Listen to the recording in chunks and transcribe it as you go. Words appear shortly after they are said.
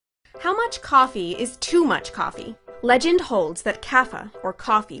How much coffee is too much coffee? Legend holds that kaffa, or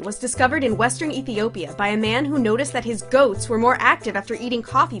coffee, was discovered in western Ethiopia by a man who noticed that his goats were more active after eating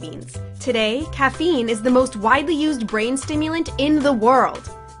coffee beans. Today, caffeine is the most widely used brain stimulant in the world.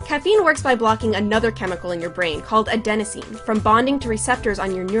 Caffeine works by blocking another chemical in your brain called adenosine from bonding to receptors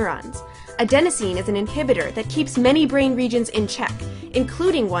on your neurons. Adenosine is an inhibitor that keeps many brain regions in check,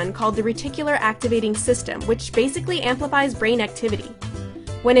 including one called the reticular activating system, which basically amplifies brain activity.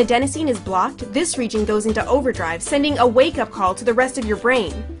 When adenosine is blocked, this region goes into overdrive, sending a wake-up call to the rest of your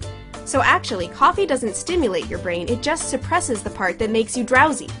brain. So actually, coffee doesn't stimulate your brain, it just suppresses the part that makes you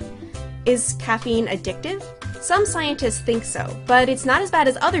drowsy. Is caffeine addictive? Some scientists think so, but it's not as bad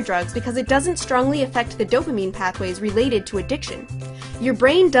as other drugs because it doesn't strongly affect the dopamine pathways related to addiction. Your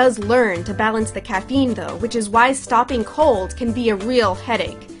brain does learn to balance the caffeine though, which is why stopping cold can be a real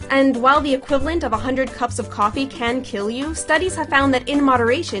headache. And while the equivalent of 100 cups of coffee can kill you, studies have found that in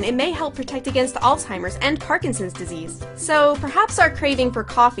moderation it may help protect against Alzheimer's and Parkinson's disease. So perhaps our craving for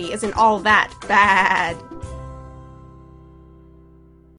coffee isn't all that bad.